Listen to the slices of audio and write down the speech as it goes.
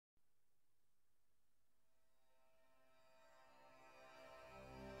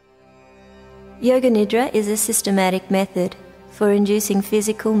Yoga Nidra is a systematic method for inducing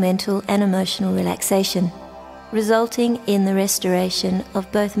physical, mental and emotional relaxation, resulting in the restoration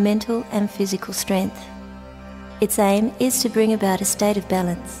of both mental and physical strength. Its aim is to bring about a state of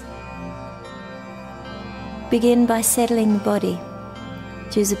balance. Begin by settling the body.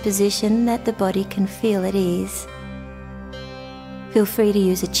 Choose a position that the body can feel at ease. Feel free to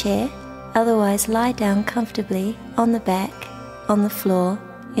use a chair, otherwise lie down comfortably on the back, on the floor,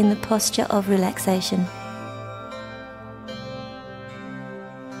 in the posture of relaxation.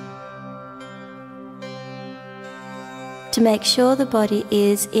 To make sure the body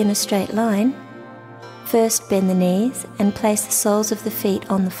is in a straight line, first bend the knees and place the soles of the feet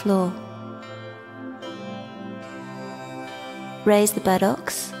on the floor. Raise the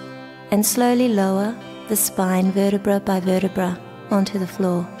buttocks and slowly lower the spine vertebra by vertebra onto the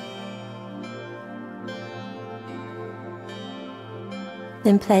floor.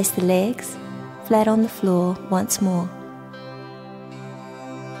 Then place the legs flat on the floor once more.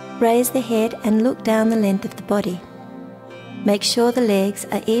 Raise the head and look down the length of the body. Make sure the legs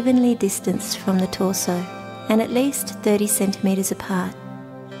are evenly distanced from the torso and at least 30 centimeters apart.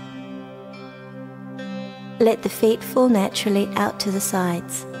 Let the feet fall naturally out to the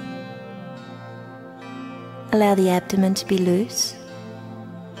sides. Allow the abdomen to be loose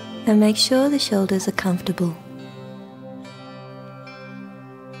and make sure the shoulders are comfortable.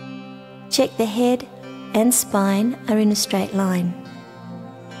 Check the head and spine are in a straight line.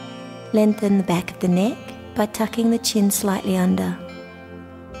 Lengthen the back of the neck by tucking the chin slightly under.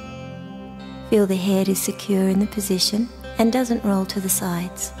 Feel the head is secure in the position and doesn't roll to the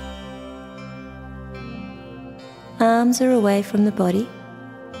sides. Arms are away from the body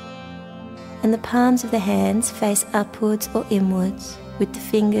and the palms of the hands face upwards or inwards with the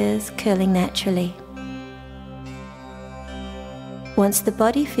fingers curling naturally. Once the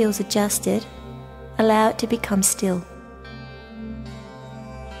body feels adjusted, allow it to become still.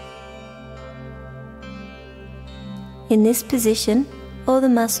 In this position, all the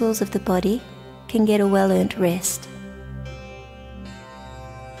muscles of the body can get a well-earned rest.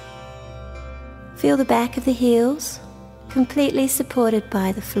 Feel the back of the heels completely supported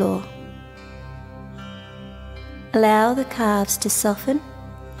by the floor. Allow the calves to soften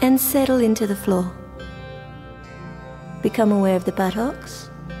and settle into the floor. Become aware of the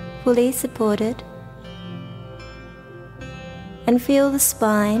buttocks, fully supported, and feel the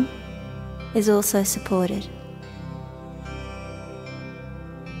spine is also supported.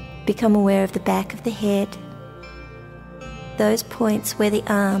 Become aware of the back of the head, those points where the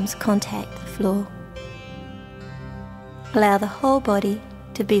arms contact the floor. Allow the whole body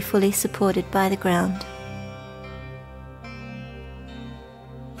to be fully supported by the ground.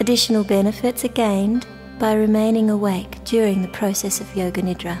 Additional benefits are gained by remaining awake during the process of Yoga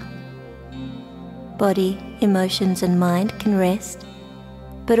Nidra. Body, emotions and mind can rest,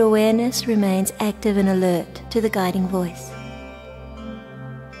 but awareness remains active and alert to the guiding voice.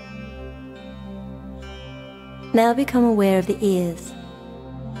 Now become aware of the ears.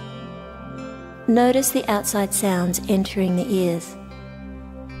 Notice the outside sounds entering the ears.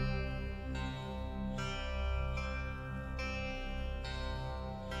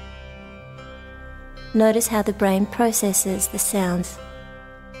 Notice how the brain processes the sounds.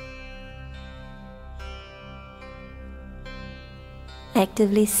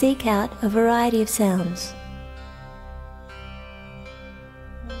 Actively seek out a variety of sounds.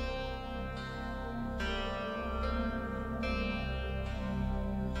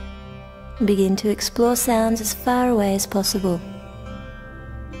 Begin to explore sounds as far away as possible.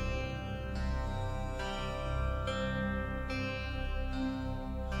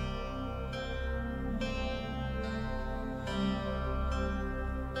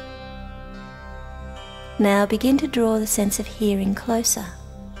 Now begin to draw the sense of hearing closer.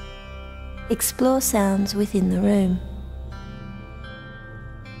 Explore sounds within the room.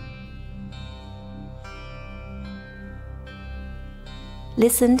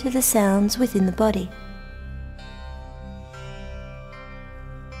 Listen to the sounds within the body.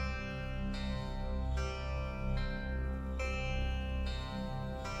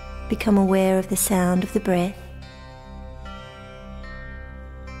 Become aware of the sound of the breath.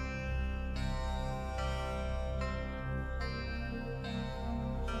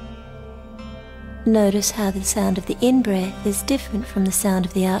 Notice how the sound of the in-breath is different from the sound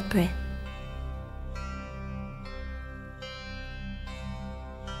of the out-breath.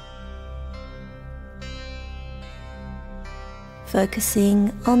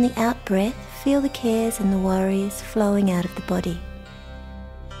 Focusing on the out-breath, feel the cares and the worries flowing out of the body.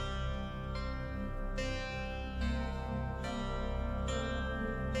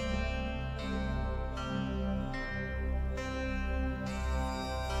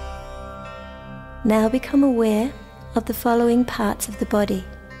 Now become aware of the following parts of the body.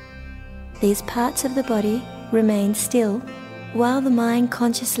 These parts of the body remain still while the mind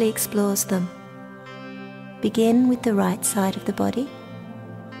consciously explores them. Begin with the right side of the body,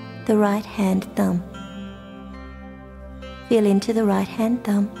 the right hand thumb. Feel into the right hand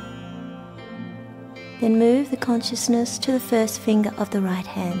thumb. Then move the consciousness to the first finger of the right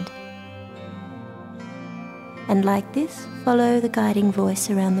hand. And like this, follow the guiding voice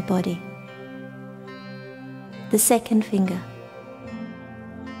around the body. The second finger,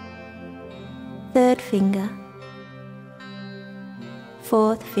 third finger,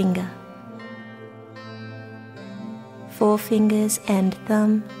 fourth finger, 4 fingers and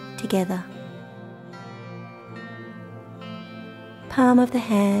thumb together. Palm of the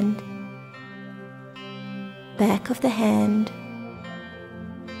hand, back of the hand,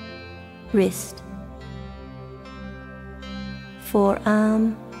 wrist,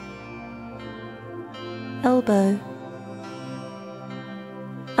 forearm, elbow,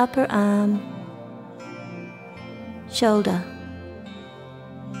 upper arm, shoulder,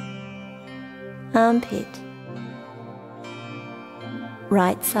 armpit,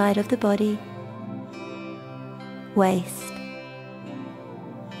 right side of the body, waist,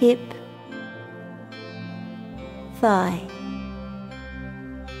 hip, thigh,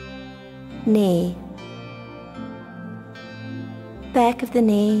 knee, back of the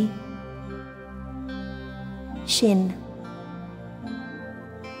knee, shin,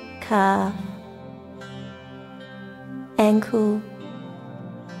 calf, ankle,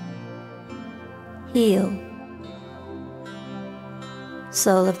 heel,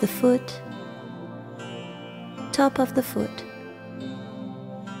 sole of the foot, top of the foot,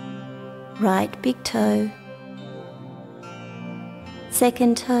 right big toe,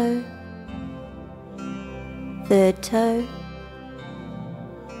 second toe, third toe,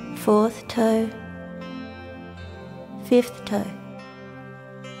 fourth toe, fifth toe,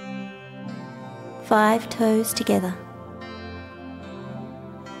 5 toes together,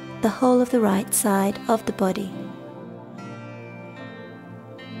 the whole of the right side of the body.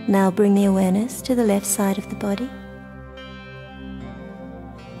 Now bring the awareness to the left side of the body,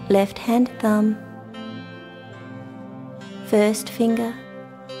 left hand thumb, first finger,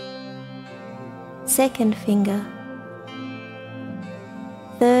 second finger,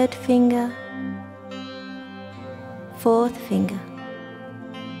 third finger, fourth finger,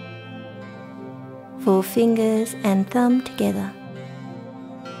 4 fingers and thumb together,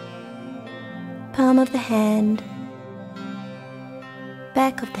 palm of the hand,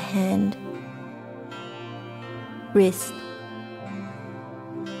 back of the hand, wrist,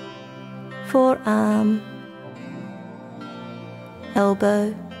 forearm,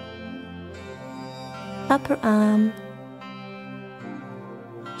 elbow, upper arm,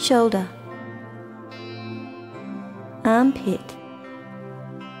 shoulder, armpit,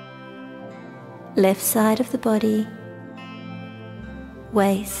 left side of the body,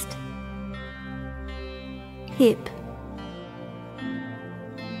 waist, hip,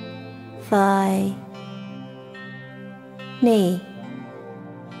 thigh, knee,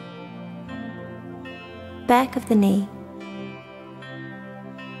 back of the knee,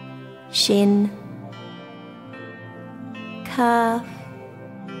 shin, calf,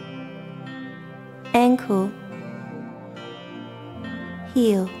 ankle,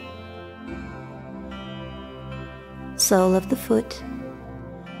 heel, sole of the foot,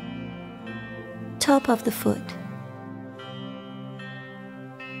 top of the foot,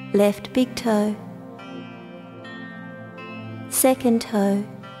 left big toe, second toe,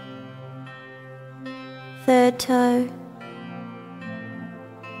 third toe,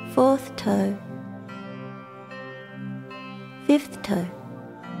 fourth toe, fifth toe,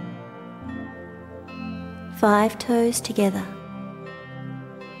 5 toes together,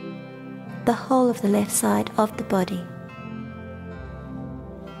 the whole of the left side of the body.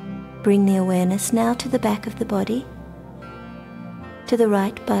 Bring the awareness now to the back of the body, to the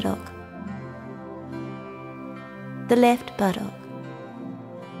right buttock, the left buttock,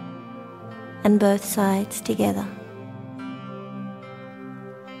 and both sides together,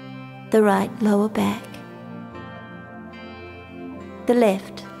 the right lower back, the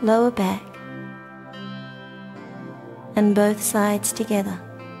left lower back, and both sides together,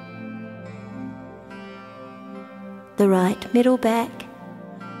 the right middle back,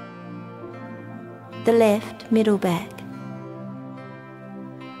 the left middle back,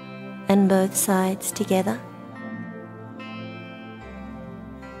 and both sides together,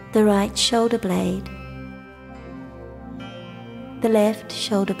 the right shoulder blade, the left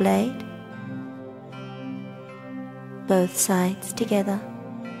shoulder blade, both sides together,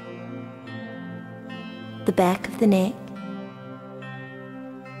 the back of the neck,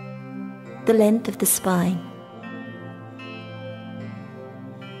 the length of the spine,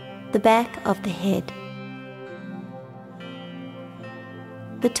 the back of the head,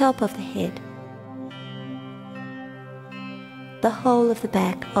 the top of the head, the whole of the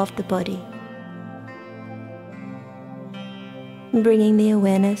back of the body, bringing the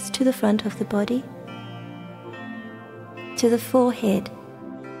awareness to the front of the body, to the forehead,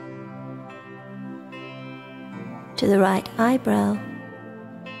 to the right eyebrow,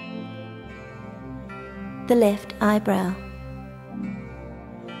 the left eyebrow,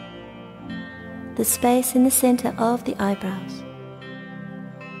 the space in the center of the eyebrows,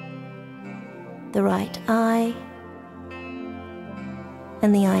 the right eye,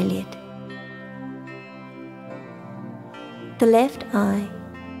 and the eyelid, the left eye,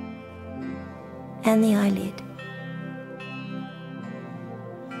 and the eyelid,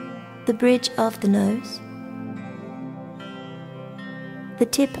 the bridge of the nose, the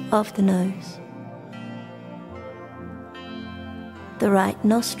tip of the nose, the right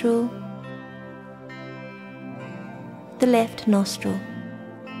nostril, the left nostril,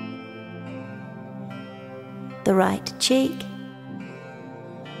 the right cheek,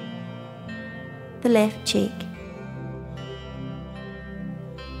 the left cheek,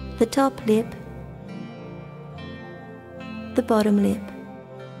 the top lip, the bottom lip,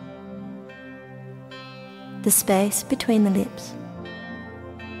 the space between the lips,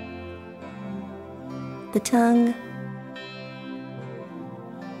 the tongue,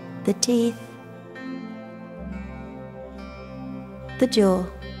 the teeth, the jaw,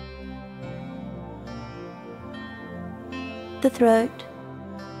 the throat,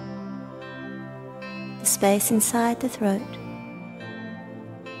 the space inside the throat,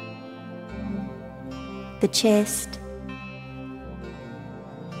 the chest,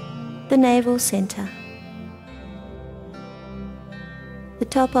 the navel center, the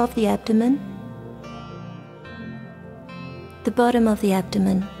top of the abdomen, the bottom of the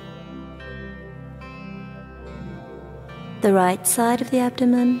abdomen, the right side of the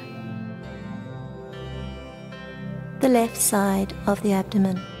abdomen, the left side of the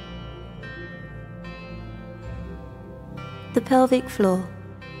abdomen, the pelvic floor,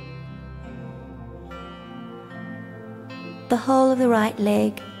 the whole of the right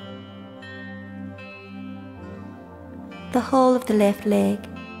leg, the whole of the left leg,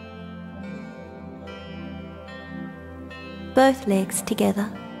 both legs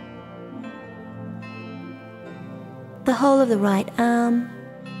together, the whole of the right arm,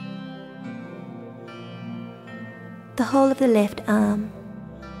 the whole of the left arm,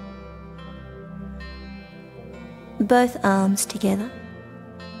 both arms together,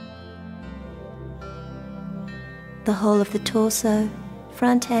 the whole of the torso,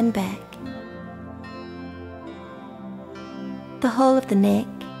 front and back, the whole of the neck,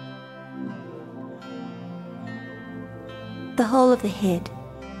 the whole of the head,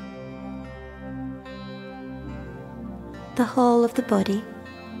 the whole of the body,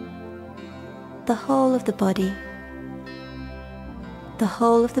 the whole of the body, the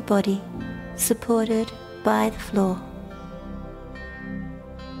whole of the body supported by the floor.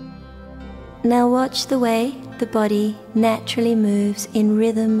 Now watch the way the body naturally moves in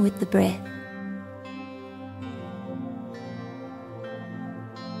rhythm with the breath.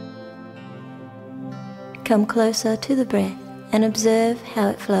 Come closer to the breath and observe how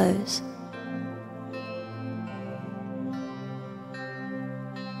it flows.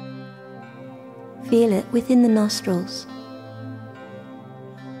 Feel it within the nostrils.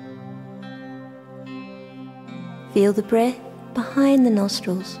 Feel the breath behind the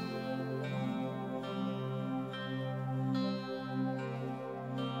nostrils.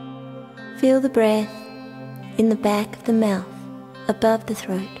 Feel the breath in the back of the mouth, above the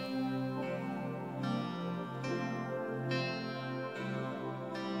throat.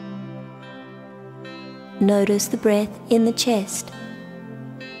 Notice the breath in the chest.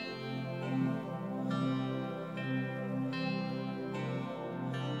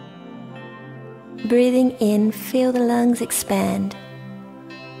 Breathing in, feel the lungs expand.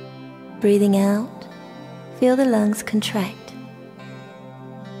 Breathing out, feel the lungs contract.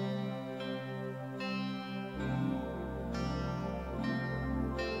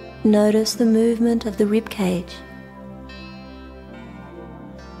 Notice the movement of the rib cage.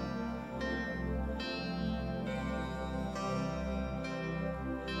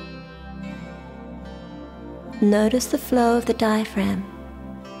 Notice the flow of the diaphragm.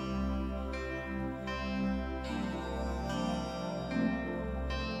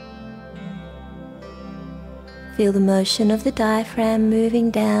 Feel the motion of the diaphragm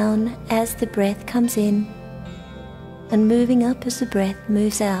moving down as the breath comes in and moving up as the breath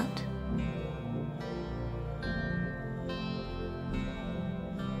moves out.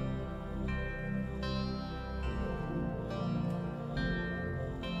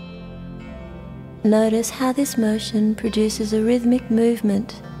 Notice how this motion produces a rhythmic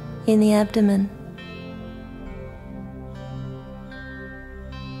movement in the abdomen.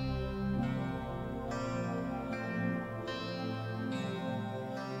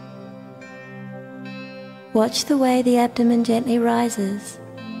 Watch the way the abdomen gently rises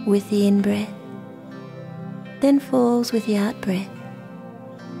with the in-breath, then falls with the out-breath.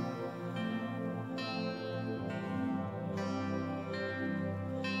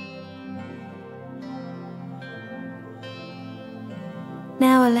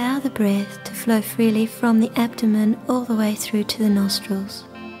 Now allow the breath to flow freely from the abdomen all the way through to the nostrils.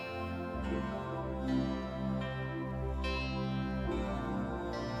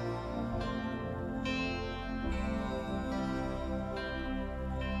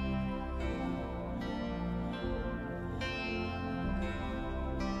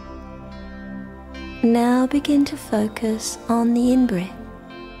 Now begin to focus on the in-breath.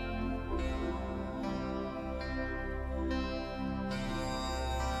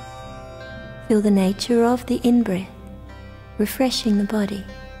 Feel the nature of the in-breath, refreshing the body,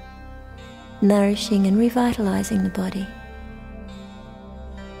 nourishing and revitalizing the body.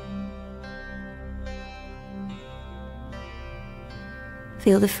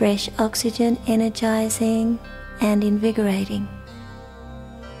 Feel the fresh oxygen energizing and invigorating.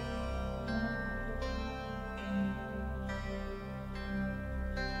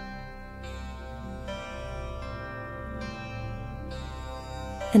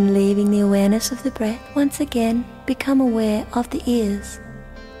 And leaving the awareness of the breath, once again become aware of the ears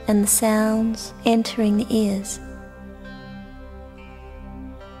and the sounds entering the ears.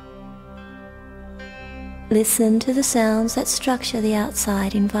 Listen to the sounds that structure the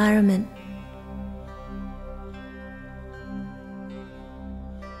outside environment.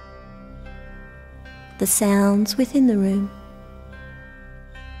 The sounds within the room.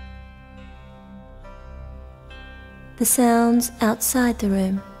 The sounds outside the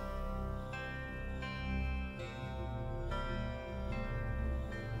room.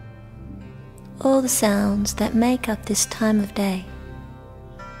 All the sounds that make up this time of day.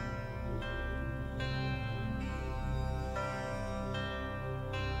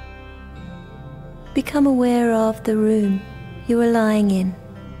 Become aware of the room you are lying in.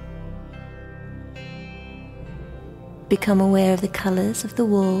 Become aware of the colors of the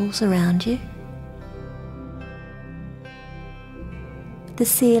walls around you. The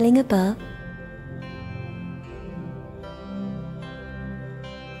ceiling above,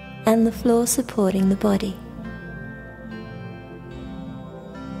 and the floor supporting the body.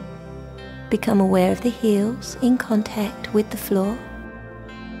 Become aware of the heels in contact with the floor,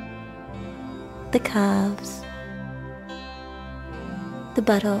 the calves, the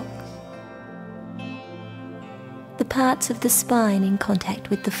buttocks, the parts of the spine in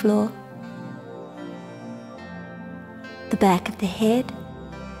contact with the floor, the back of the head,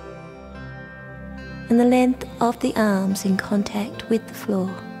 and the length of the arms in contact with the floor.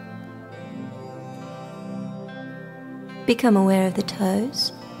 Become aware of the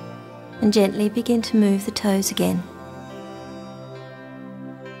toes and gently begin to move the toes again.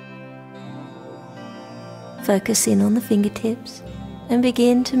 Focus in on the fingertips and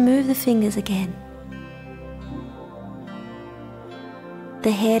begin to move the fingers again.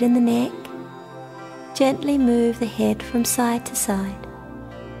 The head and the neck, gently move the head from side to side.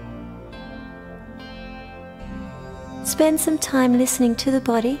 Spend some time listening to the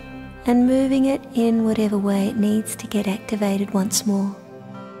body and moving it in whatever way it needs to get activated once more.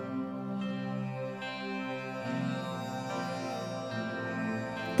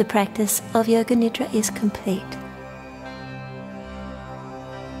 The practice of Yoga Nidra is complete.